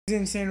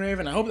Insane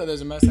Raven. I hope that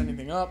doesn't mess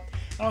anything up.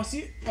 I'll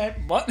see.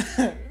 What?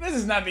 This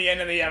is not the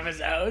end of the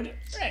episode.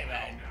 Right,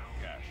 man.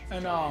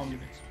 And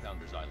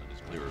Founders Island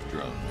is clear of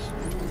drones.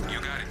 You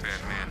got it,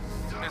 Batman.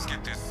 Let's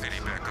get this city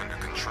back under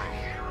control.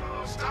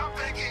 Stop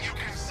thinking you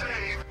can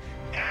save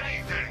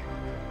anything.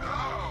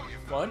 Oh,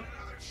 you've got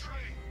another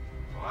train.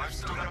 Well, I've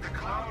still got the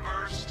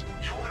cloudburst.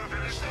 You want to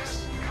finish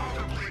this? Come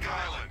to Bleak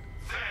Island.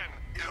 Then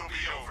it'll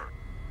be over.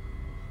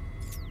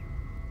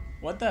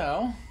 what the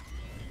hell?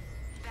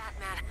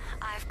 Batman,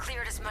 I've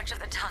cleared as much of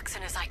the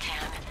toxin as I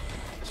can.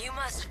 You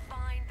must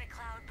find the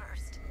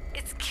cloudburst.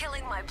 It's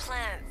killing my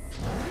plants.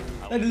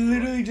 That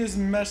literally just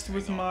messed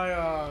with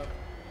my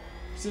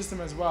system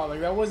as well. Like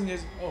that wasn't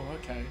just. Oh,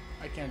 okay.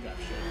 I can't drive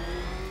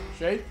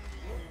straight.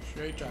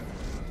 Straight drive.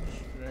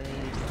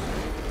 Straight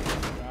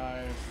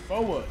drive.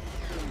 Forward.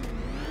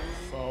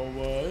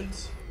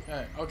 Forwards.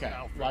 Hey, okay.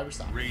 Why we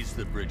stop? Raise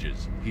the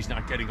bridges. He's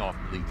not getting off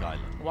Bleak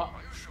Island. What?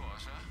 Sure,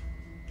 sir.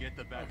 Get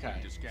the back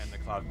Okay. to scan the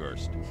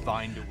cloudburst.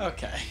 Find a way.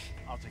 Okay.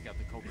 I'll take out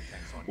the Cobra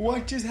tanks on.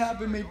 What just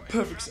happened made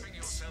perfect sense.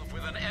 Yourself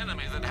with an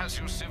enemy that has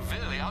you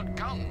severely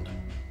outgunned.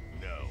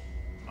 No,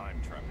 I'm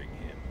trapping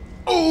him.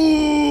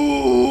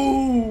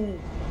 Ooh!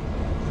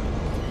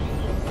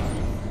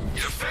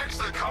 You fix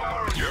the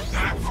car and you're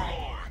back for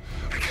more.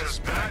 Because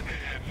Batman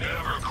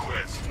never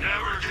quits,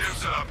 never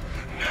gives up,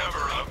 never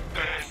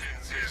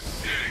abandons his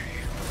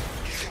city.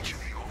 You think you're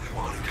the only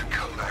one who can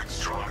come back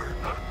stronger,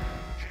 huh?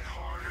 Hit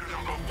harder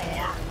than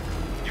before?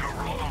 You're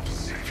wrong,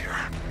 Savior.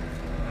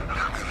 And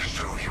I'm gonna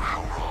show you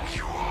how wrong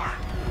you are.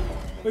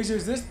 Wait, so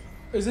is this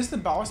the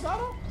boss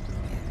battle?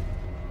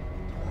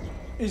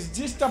 Is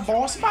this the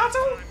boss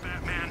battle?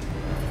 Batman.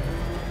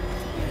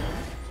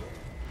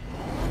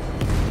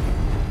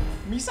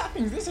 Misa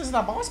thinks this is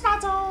the boss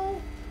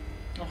battle.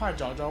 Oh, hi,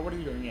 Jojo. What are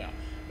you doing here?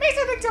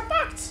 Misa thinks you're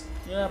fucked.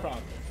 Yeah,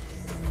 probably.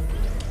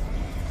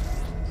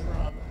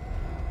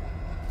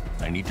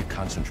 I need to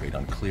concentrate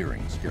on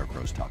clearing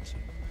Scarecrow's toxin.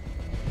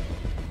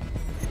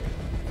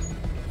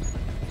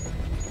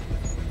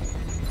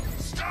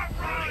 Stop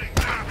running,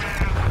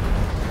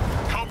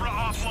 Batman! Cobra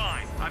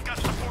offline. I've got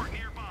support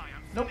nearby.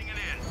 I'm sending it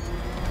in.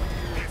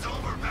 It's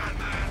over,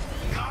 Batman.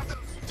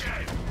 Gotham's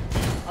dead.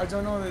 I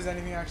don't know if there's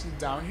anything actually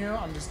down here.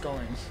 I'm just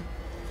going.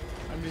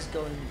 I'm just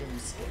going because I'm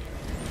scared.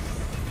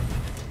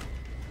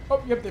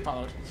 Oh, yep, they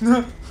followed.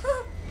 There's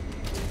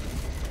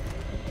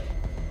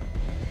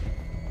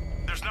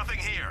nothing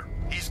here.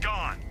 He's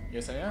gone.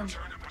 Yes, I am.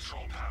 Turn to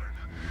patrol pattern.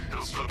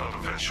 It'll slip up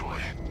eventually.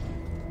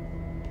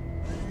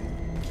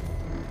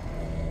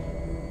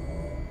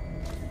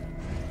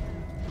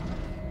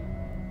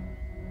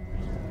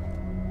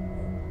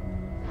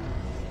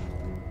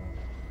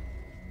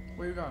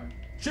 Where are you going?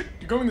 Shit,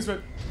 you're going this way.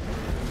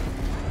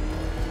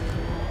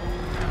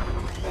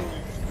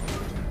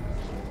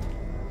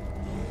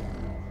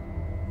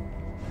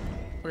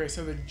 Okay,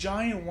 so the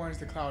giant one is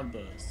the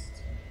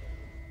cloudburst.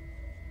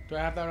 Do I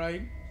have that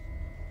right?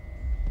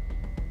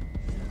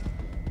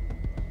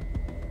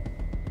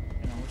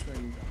 You know, which way are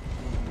you going?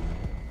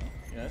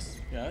 Yes,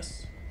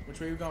 yes. Which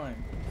way are you going?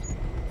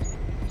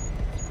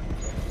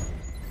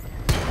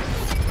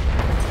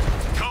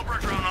 Cobra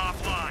drone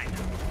offline.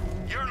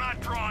 You're not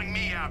drawing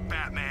me out,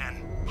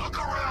 Batman. Look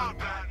around,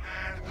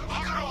 Batman.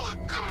 Look at all the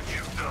good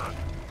you've done.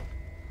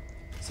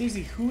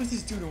 Seriously, who is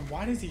this dude and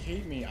why does he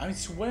hate me? I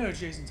swear it's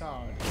Jason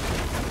Todd. Just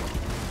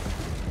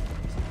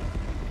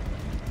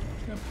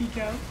gonna peek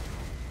out.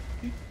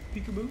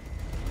 Peekaboo.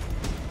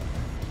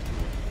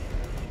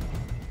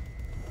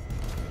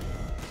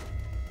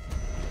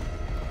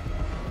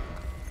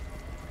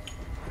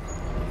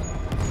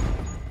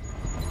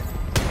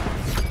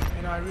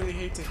 And I really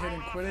hate to hit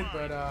and quit it,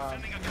 but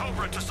Sending a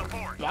Cobra to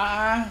support.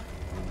 blah.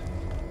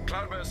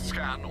 Cloudburst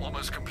scan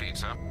almost complete,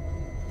 sir.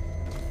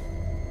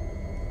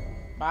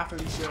 Bye,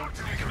 Felicia. Talk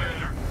to me,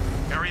 Commander.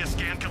 Area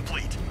scan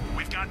complete.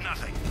 We've got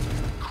nothing.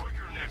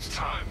 Quicker next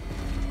time.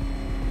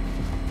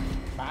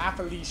 Bye,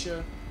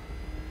 Felicia.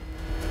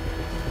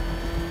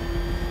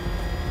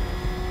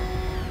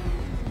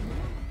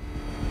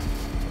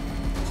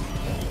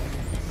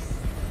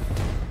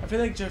 I feel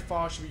like Jeff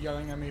Fox should be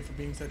yelling at me for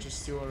being such a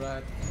sewer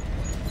rat.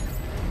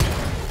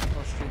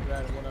 Or street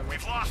rat or whatever.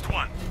 We've lost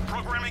one.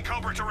 Programming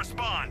Cobra to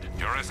respond.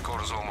 Your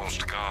escort is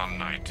almost gone,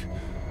 Knight.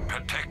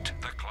 Protect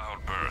the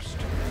cloudburst.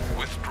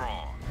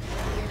 Withdraw.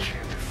 You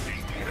can't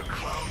defeat me. The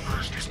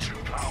cloudburst is too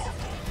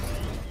powerful.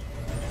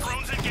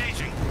 Drones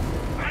engaging.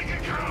 Make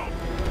it count.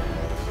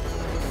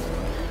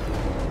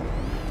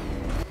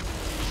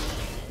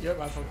 Yep,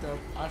 I fucked up.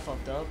 I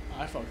fucked up.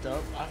 I fucked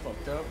up. I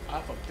fucked up.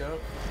 I fucked up.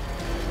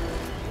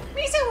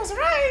 Misa was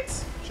right!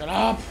 Shut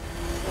up!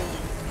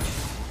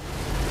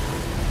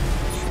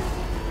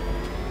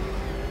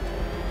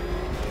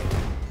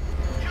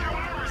 Your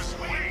armor is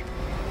weak.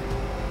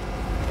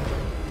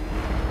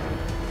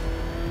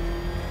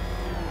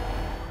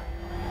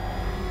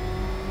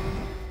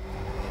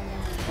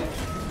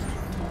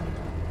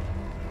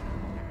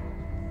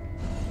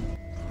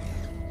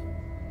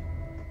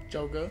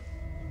 Joker.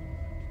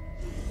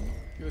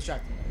 You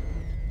distracted me.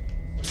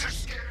 Too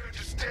scared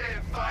to stay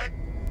and fight.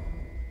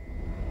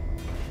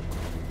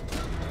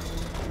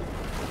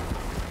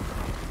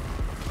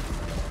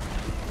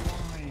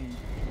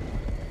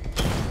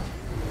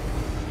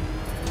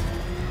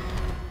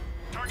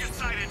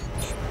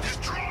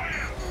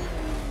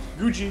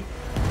 Gucci.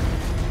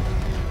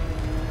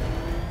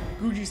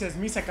 Gucci says,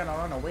 Misa gonna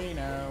run away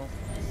now.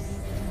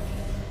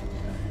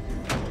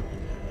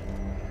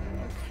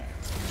 Okay.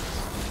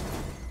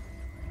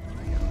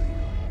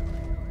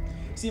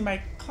 See,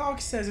 my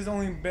clock says it's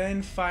only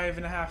been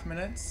 5.5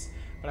 minutes,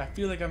 but I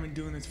feel like I've been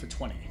doing this for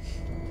 20.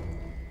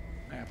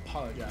 I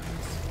apologize.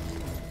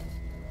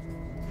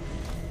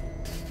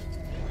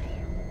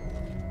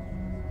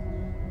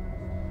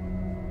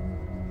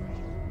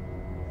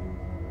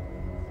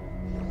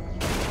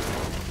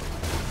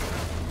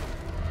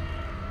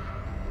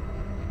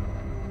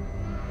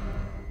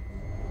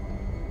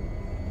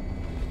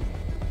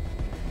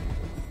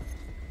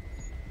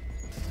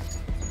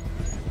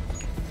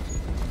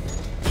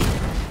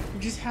 You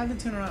just had to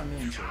turn around,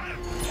 didn't you?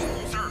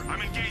 Sir,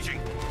 I'm engaging.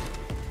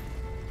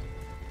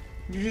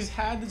 You just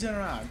had to turn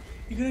around.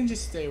 You couldn't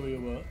just stay where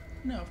you were.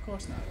 No, of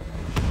course not.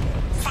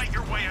 Fight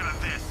your way out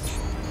of this.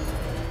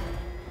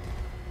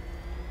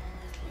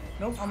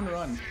 Nope, I'm gonna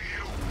run.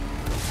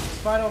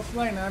 Fight or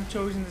flight, and I've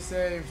chosen to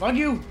say, fuck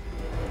you!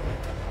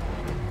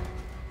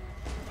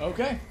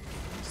 Okay.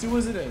 See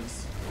what it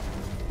is.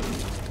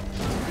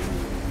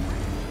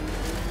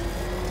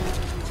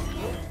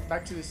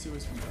 Back to the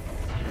sewers from there.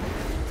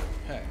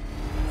 Hey.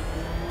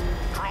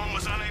 Drone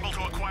was unable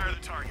to acquire the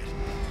target.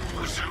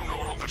 Resume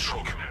normal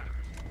patrol, Commander.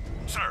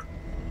 Sir.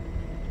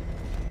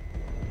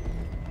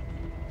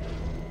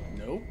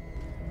 Nope.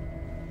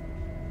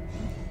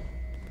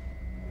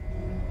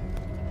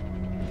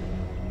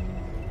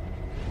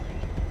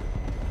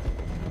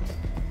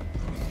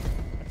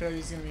 I feel like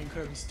this is gonna be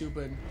incredibly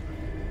stupid.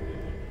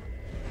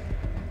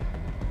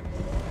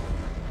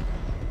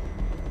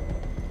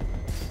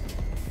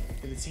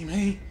 Did it see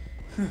me?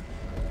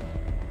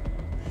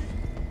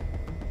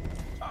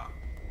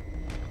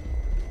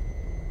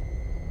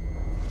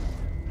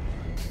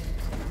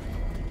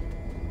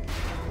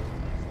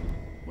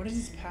 What is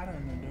this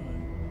pattern they're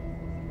doing?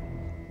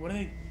 What are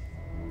they?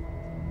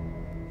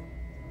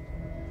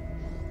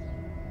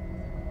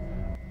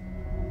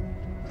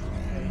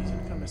 Okay, he's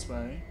gonna come this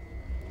way.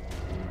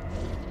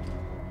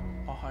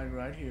 I'll hide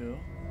right here.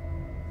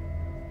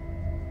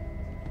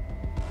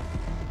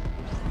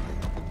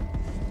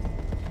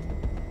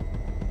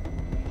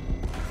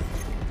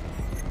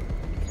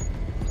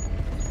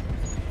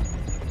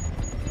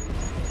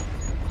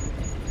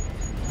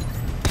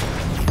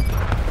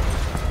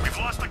 We've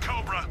lost the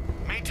Cobra.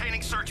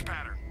 Maintaining search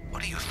pattern.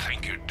 What do you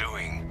think you're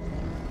doing?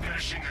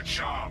 Finishing the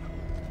job.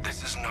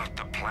 This is not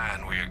the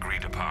plan we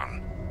agreed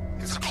upon.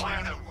 It's a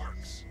plan that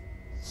works.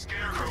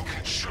 Scarecrow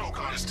can choke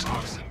on his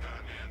toxin,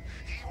 Batman.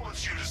 He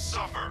wants you to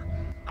suffer.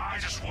 I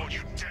just want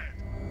you dead.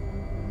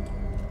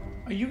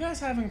 Are you guys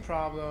having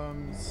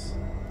problems?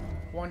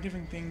 Want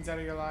different things out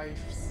of your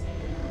lives?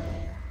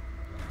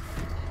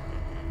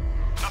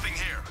 Nothing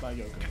here. Bye,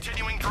 Yoko.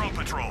 Continuing drone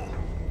patrol.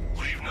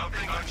 Leave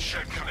nothing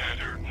unchecked,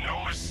 Commander.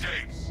 No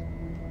mistakes.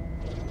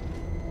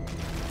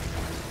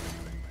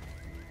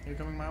 Are you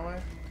coming my way?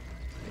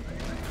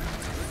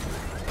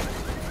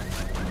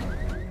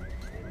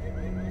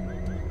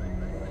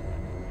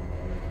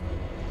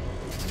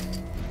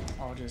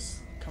 I'll just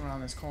come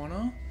around this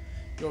corner.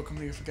 You'll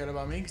completely forget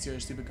about me because you're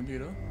a stupid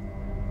computer.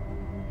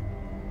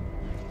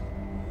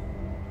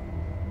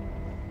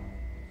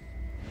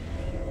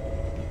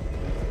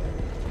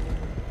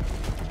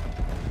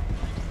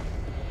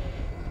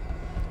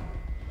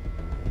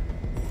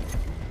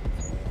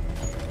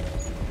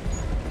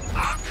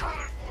 I'm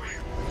coming for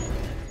you.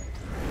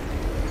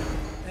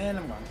 And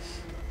I'm gone.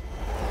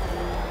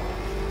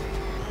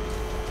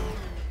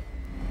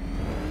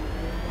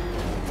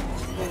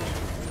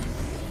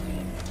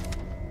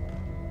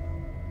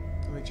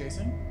 Are they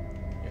chasing?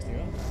 Yes, they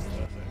are.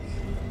 Perfect.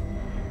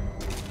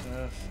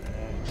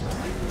 Perfect.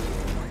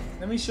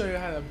 Let me show you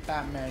how the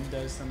Batman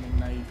does something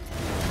nice.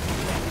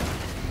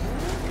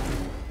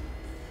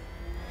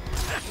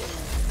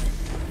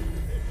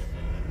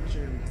 Show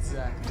you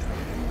exactly how to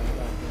do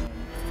that.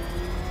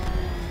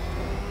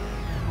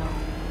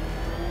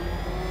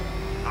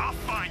 I'll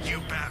find you,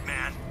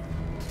 Batman.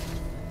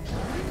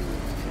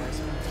 Yeah,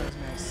 someone tells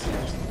me I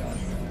seriously done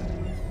that.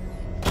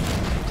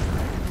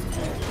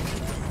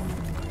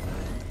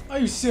 Are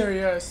you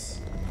serious?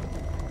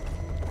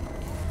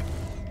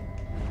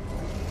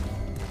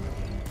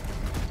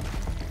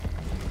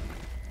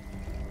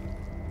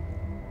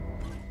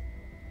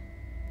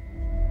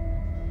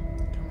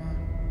 Come on.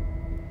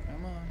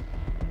 Come on.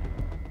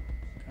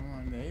 Come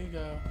on, there you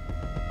go.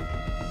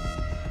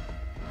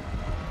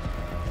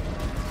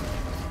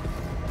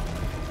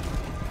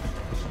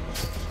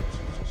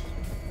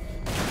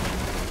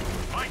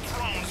 My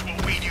drones will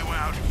weed you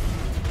out.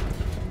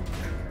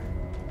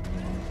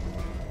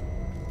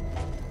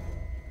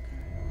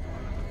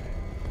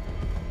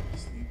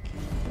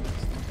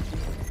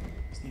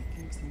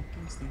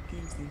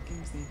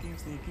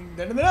 Sneaking.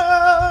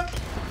 Da-da-da-da!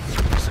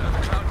 Sir, the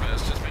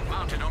Cloudburst has been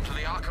mounted onto the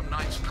Arkham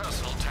Knight's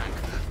personal tank.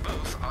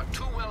 Both are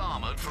too well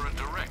armored for a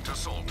direct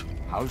assault.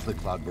 How's the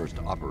Cloudburst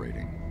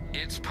operating?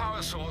 Its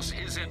power source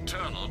is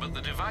internal, but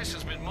the device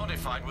has been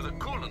modified with a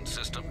coolant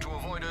system to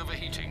avoid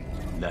overheating.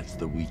 That's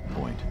the weak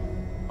point.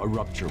 A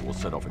rupture will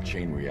set off a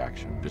chain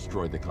reaction,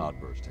 destroy the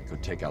cloudburst, and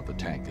could take out the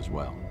tank as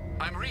well.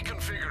 I'm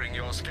reconfiguring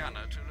your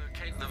scanner to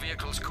locate the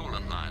vehicle's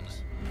coolant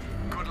lines.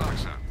 Good luck,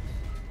 sir.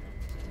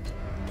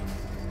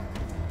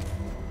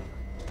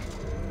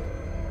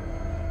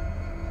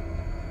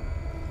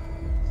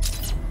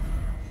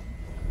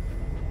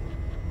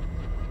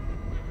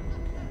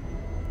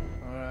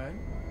 Alright.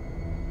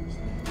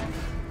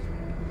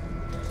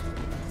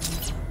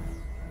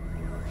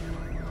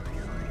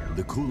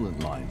 The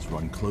coolant lines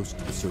run close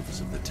to the surface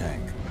of the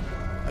tank.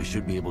 I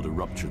should be able to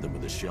rupture them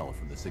with a shell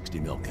from the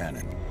 60mm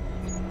cannon.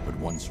 But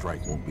one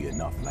strike won't be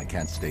enough, and I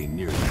can't stay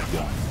near the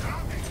gun.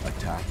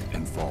 Attack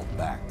and fall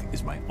back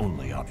is my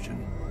only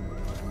option.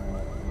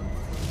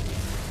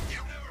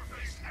 You never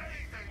faced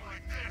anything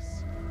like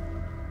this!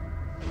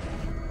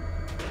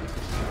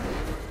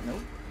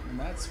 Nope. And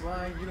that's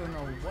why you don't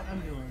know what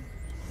I'm doing.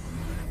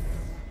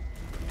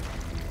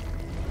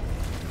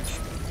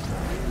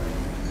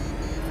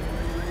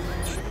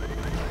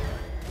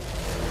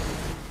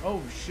 Oh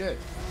shit.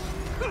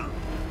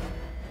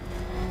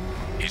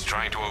 He's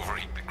trying to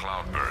overheat the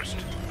cloudburst.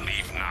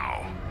 Leave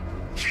now.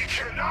 He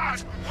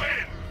cannot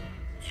win!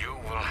 You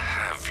will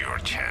have your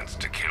chance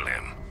to kill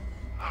him.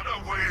 I'm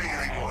not waiting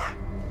anymore.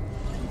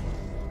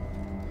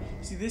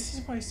 See, this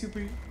is why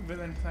super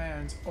villain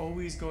plans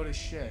always go to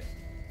shit.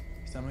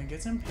 Someone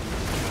gets impatient.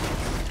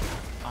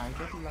 I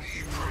get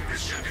lucky.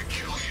 Permission to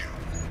kill you.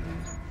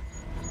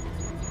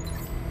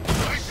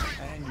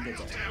 And you get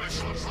that.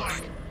 Damage looks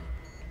like.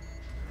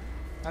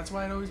 That's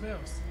why it always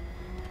fails.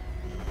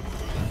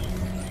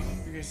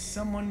 Because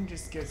someone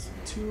just gets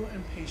too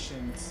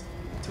impatient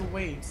to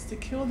wait to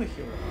kill the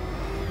hero.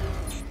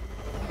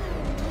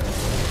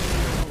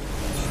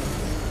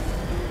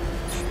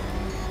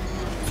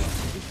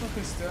 You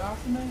fucking still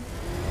after me?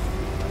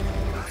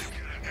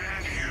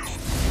 And you.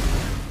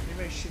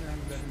 Maybe I shouldn't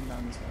have let him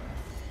down this way.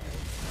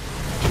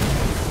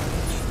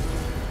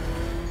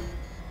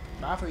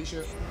 Bye,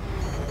 Felicia.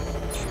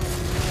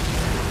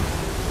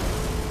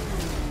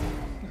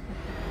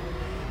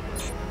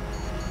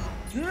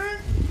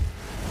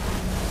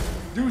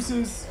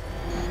 Deuces.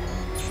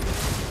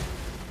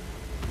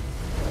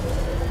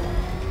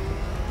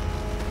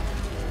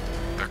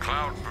 The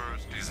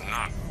cloudburst is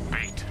not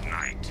fate,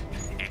 Knight.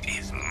 It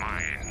is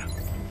mine.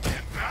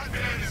 And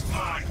Batman is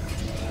mine.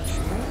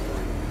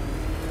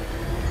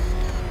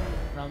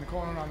 Around the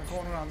corner, around the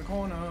corner, around the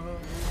corner.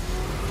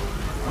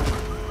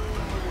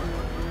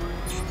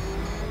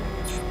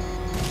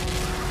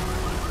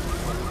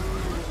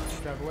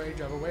 Drive away,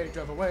 drive away,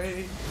 drive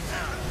away.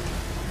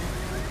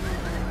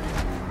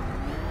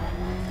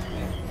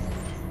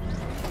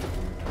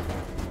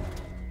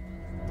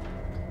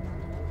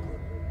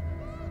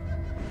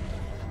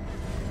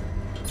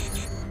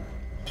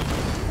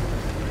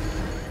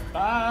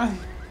 Bye.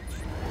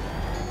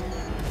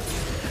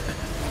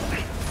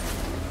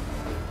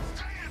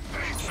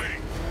 Face me.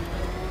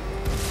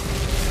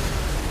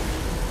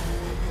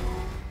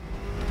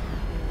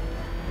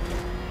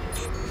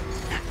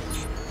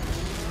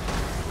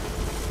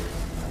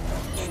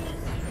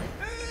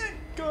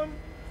 Gun.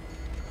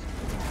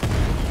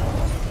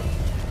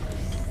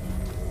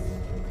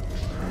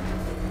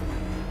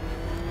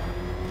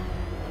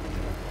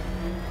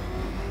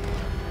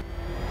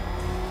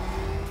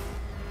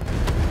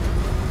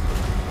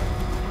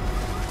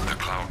 The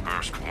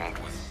cloudburst won't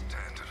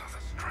withstand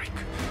another strike.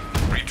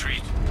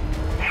 Retreat.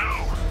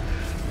 No.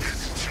 This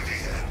is to the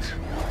end.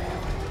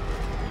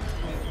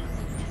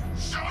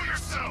 Show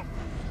yourself.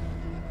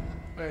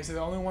 Okay, so the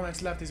only one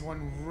that's left is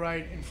one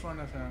right in front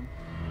of him.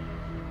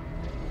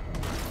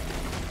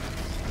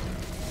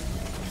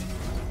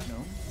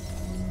 No.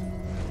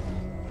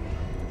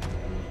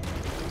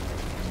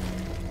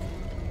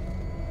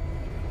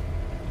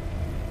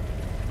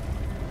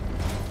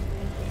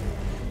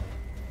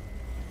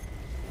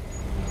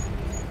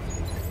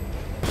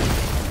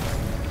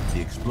 The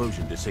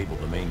explosion disabled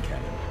the main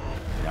cannon.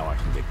 Now I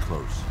can get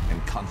close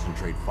and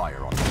concentrate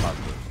fire on the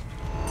cloudburst.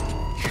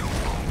 You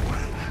won't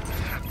win.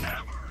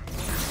 Ever.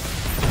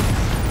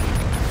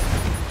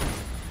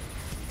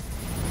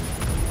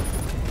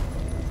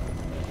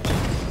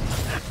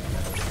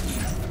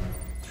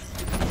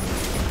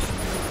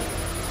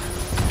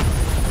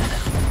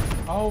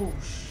 Oh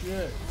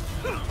shit.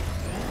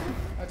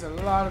 That's a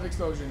lot of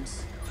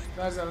explosions.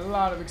 That's a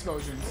lot of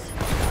explosions.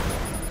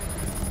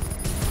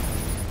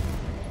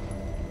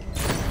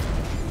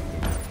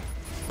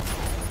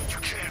 You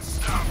can't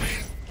stop me.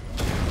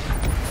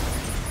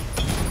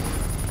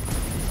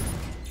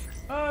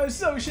 Oh, it's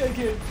so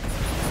shaky.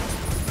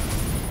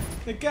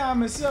 The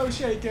cam is so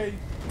shaky.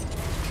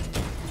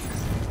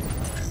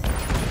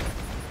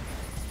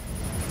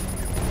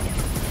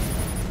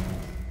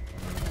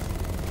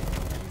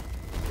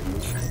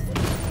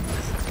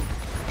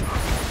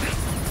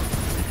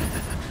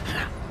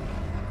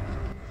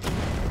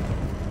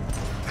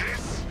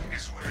 This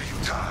is where you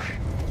die.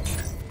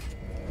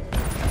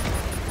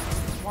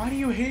 Why do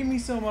you hate me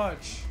so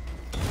much?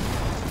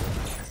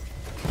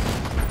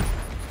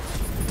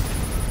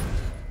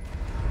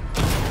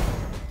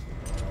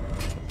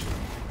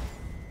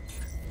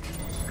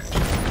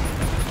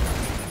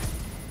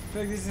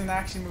 like this is an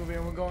action movie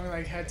and we're going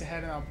like head to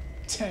head in our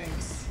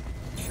tanks.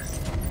 You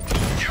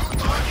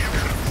thought you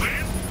could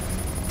win?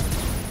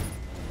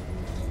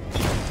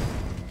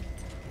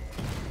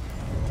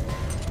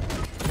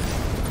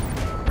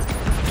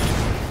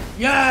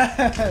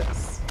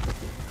 Yes!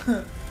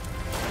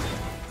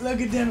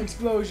 Look at them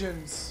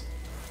explosions.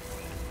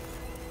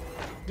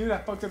 Dude, I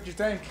fucked up your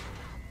tank.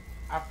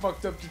 I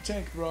fucked up your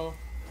tank, bro.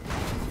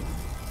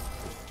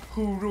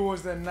 Who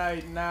rules the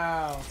night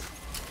now?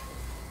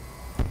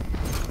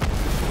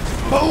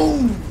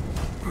 Boom!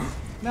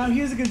 Now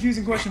here's a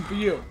confusing question for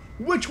you.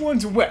 Which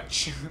one's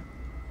which?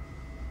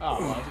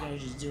 Oh, well, I think I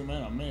just zoom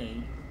in on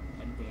me.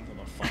 I'm doing it for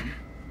the fun.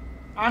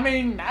 I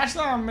mean, that's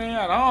not me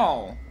at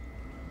all.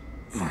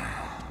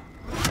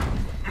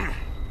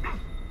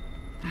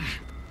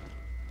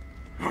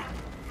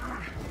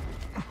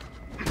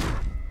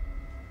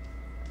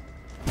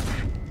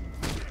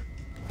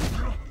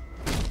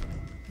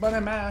 But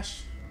I'm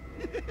Ash.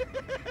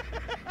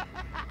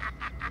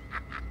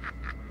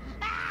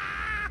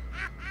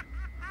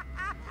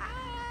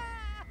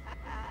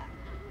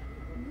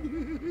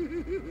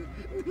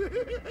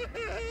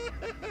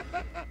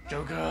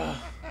 Joker.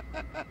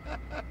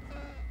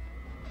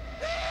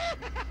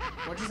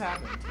 What just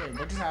happened? Wait,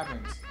 what just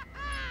happened?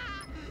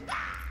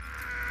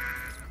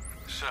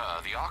 Sir,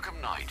 the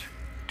Arkham Knight.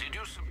 Did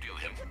you subdue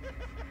him?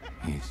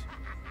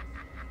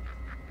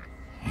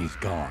 He's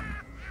gone.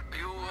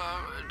 You,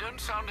 don't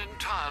sound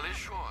entirely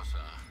sure, sir.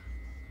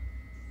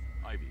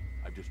 Ivy,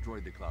 I've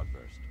destroyed the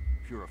cloudburst.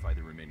 Purify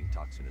the remaining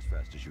toxin as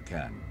fast as you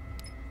can.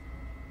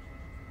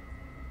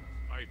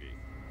 Ivy.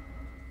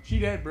 She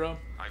dead, bro.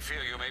 I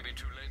fear you may be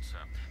too late, sir.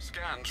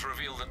 Scans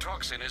reveal the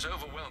toxin is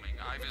overwhelming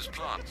Ivy's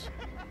plants.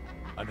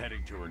 I'm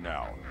heading to her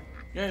now.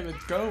 Yeah,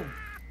 let's go.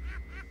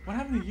 What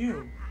happened to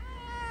you?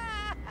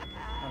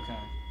 Okay,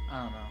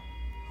 I don't know.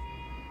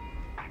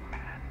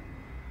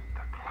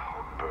 The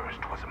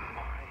cloudburst was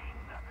mine.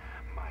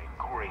 My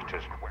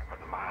greatest weapon,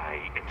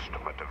 my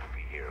instrument of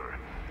fear.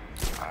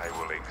 I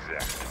will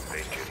exact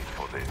vengeance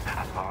for this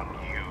on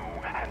you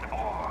and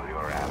all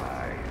your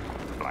allies,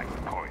 like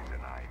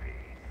poison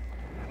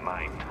ivy.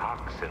 My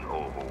toxin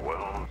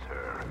overwhelms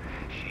her.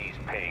 She's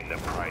paying the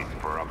price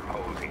for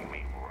opposing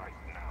me right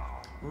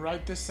now.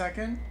 Right this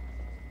second?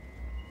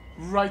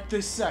 Right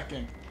this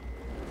second.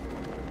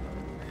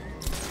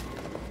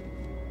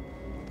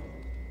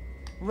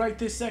 Right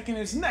this second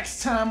is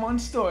next time on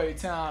Story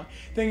Time.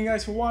 Thank you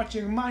guys for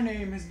watching. My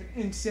name has been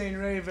Insane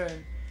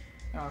Raven.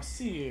 I'll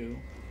see you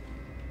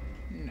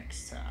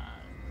next time.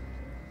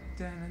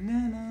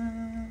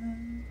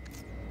 Da-na-na-na.